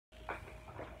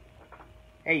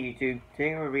Hey YouTube,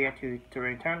 today we'll react to The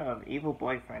Return of Evil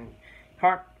Boyfriend,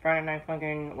 part Friday Night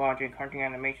Funkin' Logic Cartoon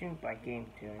Animation by Game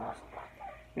Tunes.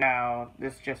 Now,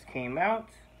 this just came out.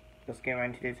 Let's get right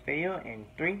into this video in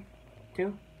 3,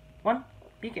 2, 1,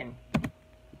 begin.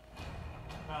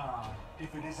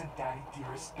 If it isn't Daddy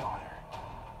Dearest daughter.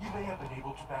 You may have been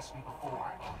able to best me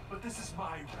before, but this is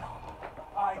my realm.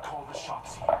 I call the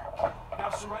shots here. Now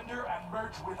surrender and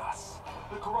merge with us.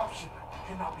 The corruption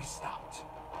cannot be stopped.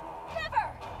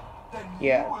 Never! Then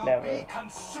Yeah, you will never. be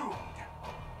consumed.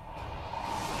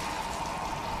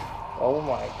 Oh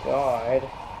my god.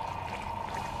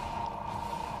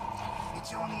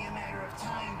 It's only a matter of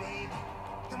time, babe.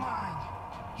 Come on,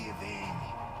 give in.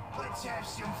 Let's have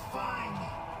some fun.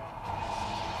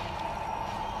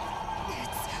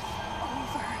 It's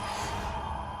over.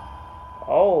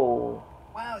 Oh,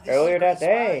 Wow, this earlier is a great that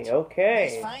day, spot. okay.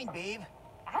 Nice find, babe.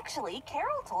 Actually,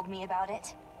 Carol told me about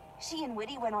it. She and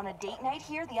Whitty went on a date night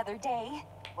here the other day.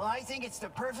 Well, I think it's the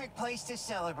perfect place to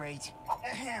celebrate.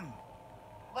 Ahem.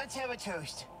 Let's have a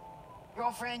toast.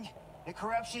 Girlfriend, the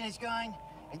corruption is gone,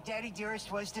 and Daddy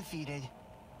Dearest was defeated.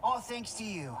 All thanks to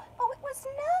you. Oh, it was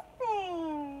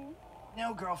nothing.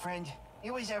 No, girlfriend,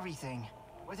 it was everything.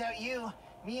 Without you,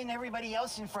 me and everybody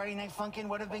else in Friday Night Funkin'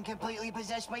 would have been completely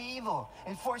possessed by evil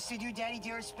and forced to do Daddy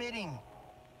Dearest's bidding.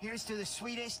 Here's to the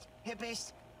sweetest,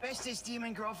 hippest, bestest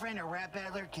demon girlfriend a rap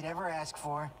battler could ever ask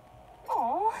for.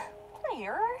 Oh,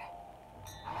 Player.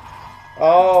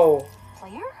 Oh,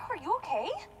 Player, are you okay?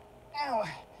 Ow!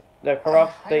 the I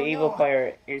don't evil know.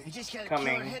 player is I just got a killer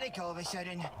coming. headache all of a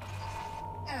sudden.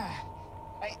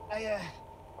 I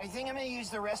think I'm gonna use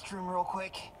the restroom real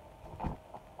quick.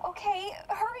 Okay,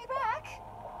 hurry back.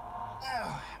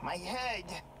 Oh, my head.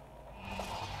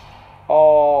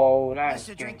 Oh, that's Must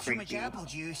have getting drank too much creepy. apple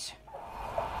juice.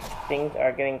 Things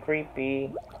are getting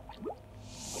creepy.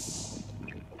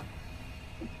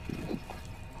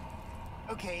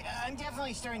 Okay, I'm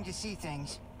definitely starting to see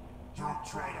things. Don't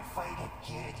try to fight it,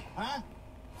 kid. Huh?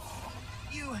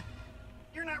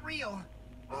 You're not real.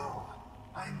 Oh,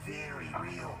 I'm very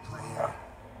real, player.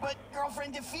 But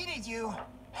girlfriend defeated you.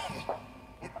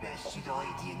 At best, you delayed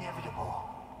the inevitable.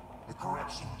 The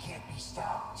corruption can't be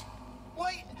stopped.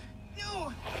 What?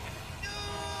 No! No!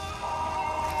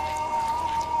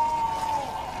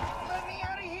 Let me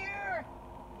out of here!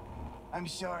 I'm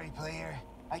sorry, player.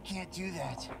 I can't do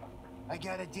that. I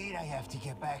got a date I have to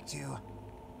get back to.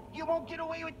 You won't get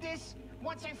away with this!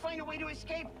 Once I find a way to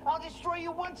escape, I'll destroy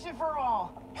you once and for all!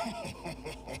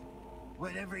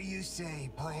 Whatever you say,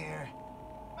 player.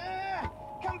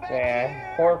 Come back Yeah,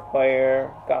 here! poor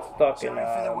player got stuck Sorry in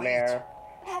for the a wait. mare.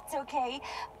 That's okay.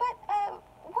 But,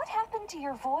 what happened to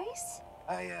your voice?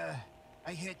 I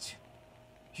hit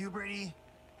puberty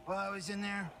while I was in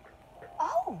there.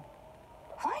 Oh,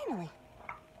 finally.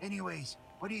 Anyways,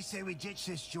 what do you say we ditch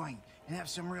this joint and have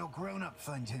some real grown-up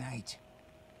fun tonight?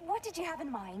 What did you have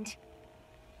in mind?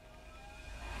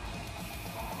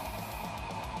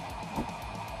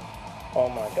 Oh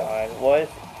my god, what is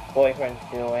boyfriend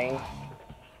doing?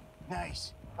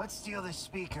 Nice. Let's steal this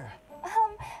speaker.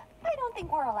 I don't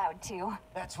think we're allowed to.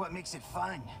 That's what makes it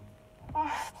fun.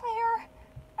 Player,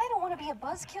 I don't want to be a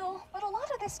buzzkill, but a lot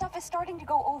of this stuff is starting to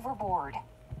go overboard.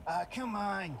 Come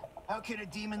on. How could a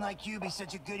demon like you be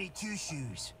such a goody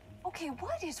two-shoes? Okay,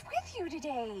 what is with you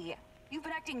today? You've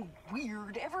been acting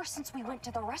weird ever since we went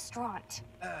to the restaurant.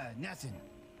 Nothing.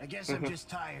 I guess I'm just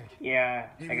tired. Yeah,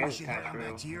 I Maybe we guess it's should kind head of on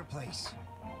true. back to your place.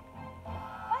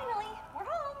 Finally, we're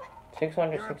home.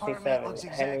 Your apartment 667, looks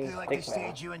Henry exactly like the Stickman.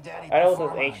 stage you and Daddy I know what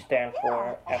perform this H on. stands Yeah,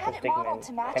 for I had after it modeled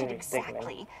to Stickman. match it Henry Stickman.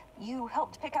 exactly. You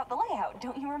helped pick out the layout,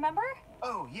 don't you remember?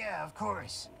 Oh, yeah, of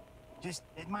course. Just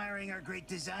admiring our great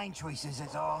design choices,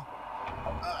 that's all.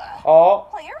 Oh,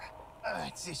 Player,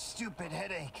 It's this stupid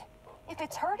headache. if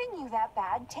it's hurting you that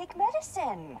bad, take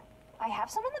medicine. I have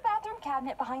some in the bathroom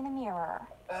cabinet behind the mirror.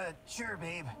 Sure,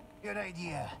 babe. Good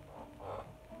idea.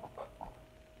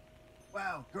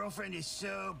 Wow, girlfriend is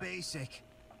so basic.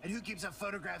 And who keeps a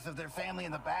photograph of their family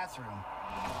in the bathroom?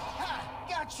 Ha!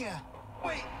 Gotcha!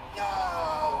 Wait,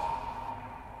 no!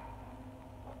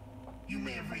 You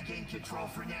may have regained control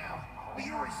for now, but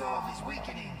your resolve is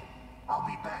weakening. I'll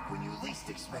be back when you least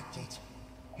expect it.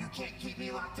 You can't keep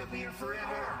me locked up here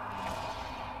forever.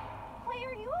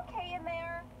 Player, you okay in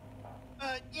there?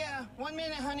 Yeah, 1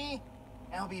 minute, honey.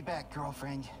 I'll be back,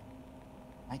 girlfriend.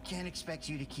 I can't expect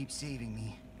you to keep saving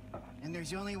me. And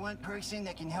there's only one person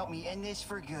that can help me end this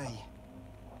for good.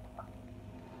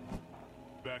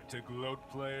 Back to gloat,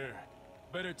 player.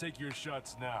 Better take your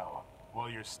shots now, while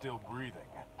you're still breathing.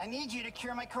 I need you to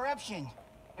cure my corruption.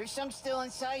 There's some still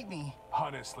inside me.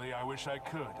 Honestly, I wish I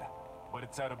could, but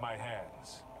it's out of my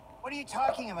hands. What are you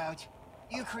talking about?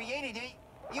 You created it.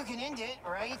 You can end it,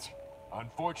 right?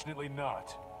 Unfortunately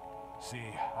not. See,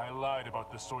 I lied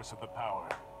about the source of the power.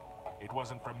 It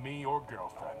wasn't from me or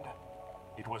girlfriend.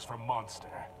 It was from Monster.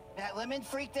 That lemon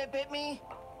freak that bit me?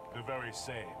 The very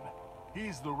same.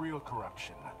 He's the real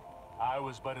corruption. I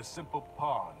was but a simple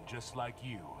pawn, just like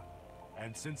you.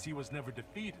 And since he was never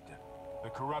defeated, the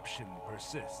corruption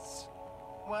persists.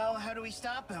 Well, how do we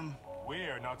stop him?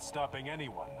 We're not stopping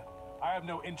anyone. I have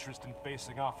no interest in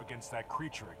facing off against that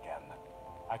creature again.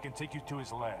 I can take you to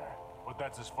his lair, but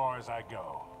that's as far as I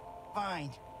go.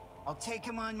 Fine. I'll take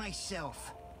him on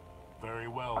myself. Very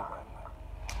well,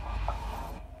 then.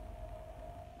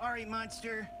 All right,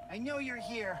 Monster. I know you're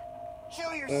here.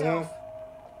 Show yourself.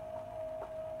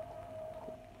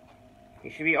 He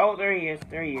should be. Oh, there he is.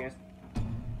 There he is.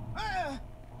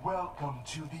 Welcome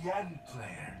to the end,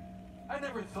 player. I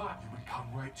never thought you would come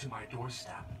right to my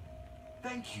doorstep.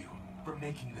 Thank you for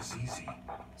making this easy.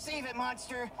 Save it,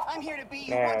 Monster. I'm here to beat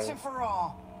you Man. once and for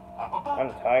all. Up, I'm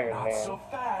tired, not man. so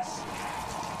fast.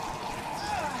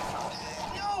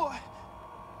 No!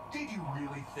 Did you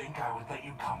really think I would let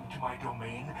you come to my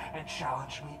domain and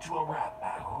challenge me to a rap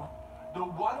battle? The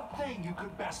one thing you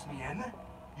could best me in?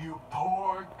 You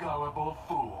poor, gullible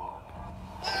fool.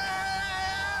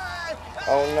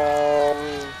 Oh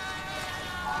no.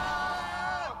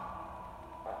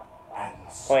 And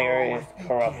Player is it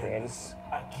corrupted. begins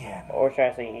again. Or should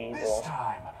I say This evil?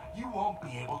 time, you won't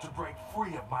be able to break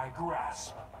free of my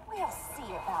grasp. We'll see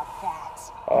about that.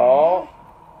 Oh.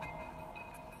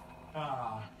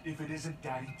 If it isn't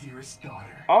Daddy Dearest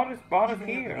Daughter. Oh, this bot You is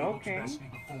may have here. been able to Okay. best me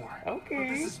before, Okay. But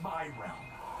this is my realm.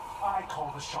 I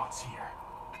call the shots here.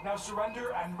 Now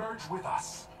surrender and merge with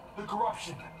us. The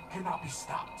corruption cannot be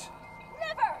stopped.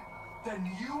 Never! Then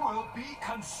you will be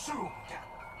consumed.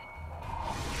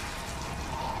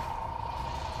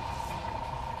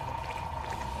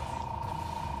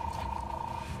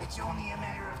 It's only a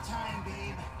matter of time,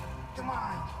 babe. Come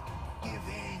on. Give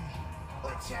in.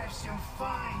 Let's have some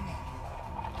fun.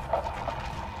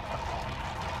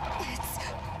 It's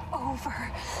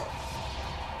over.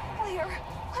 Claire,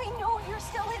 I know you're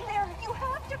still in there. You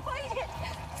have to fight it.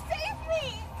 Save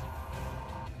me!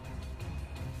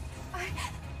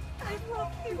 I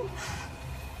love you.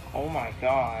 Oh my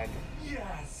god.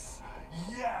 Yes.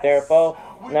 Yes. They're both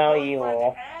With now boyfriend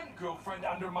evil. and girlfriend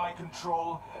under my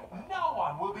control, no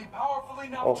one will be powerful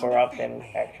enough Or to corrupt defeat him,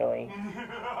 me. actually.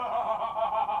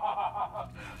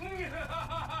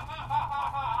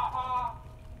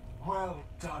 Well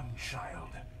done, child.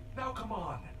 Now come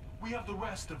on. We have the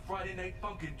rest of Friday Night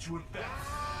Funkin' to infect.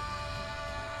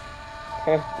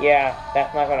 Yeah,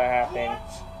 that's not gonna happen.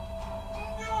 What?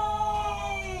 No!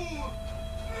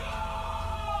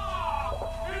 No!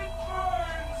 It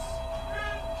burns!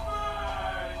 It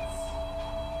burns!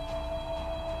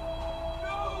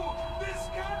 No! This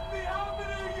can't be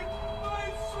happening! My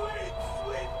sweet,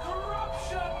 sweet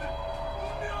corruption!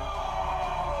 No!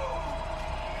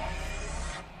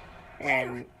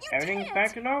 And You everything's can't.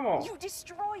 back to normal. You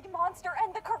destroyed Monster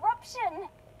and the corruption.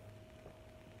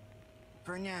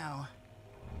 For now.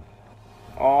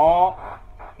 Oh,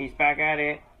 he's back at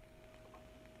it.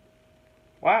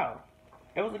 Wow,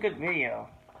 it was a good video.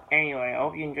 Anyway, I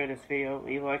hope you enjoyed this video.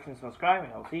 Leave a like and subscribe,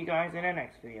 and I'll see you guys in the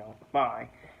next video. Bye.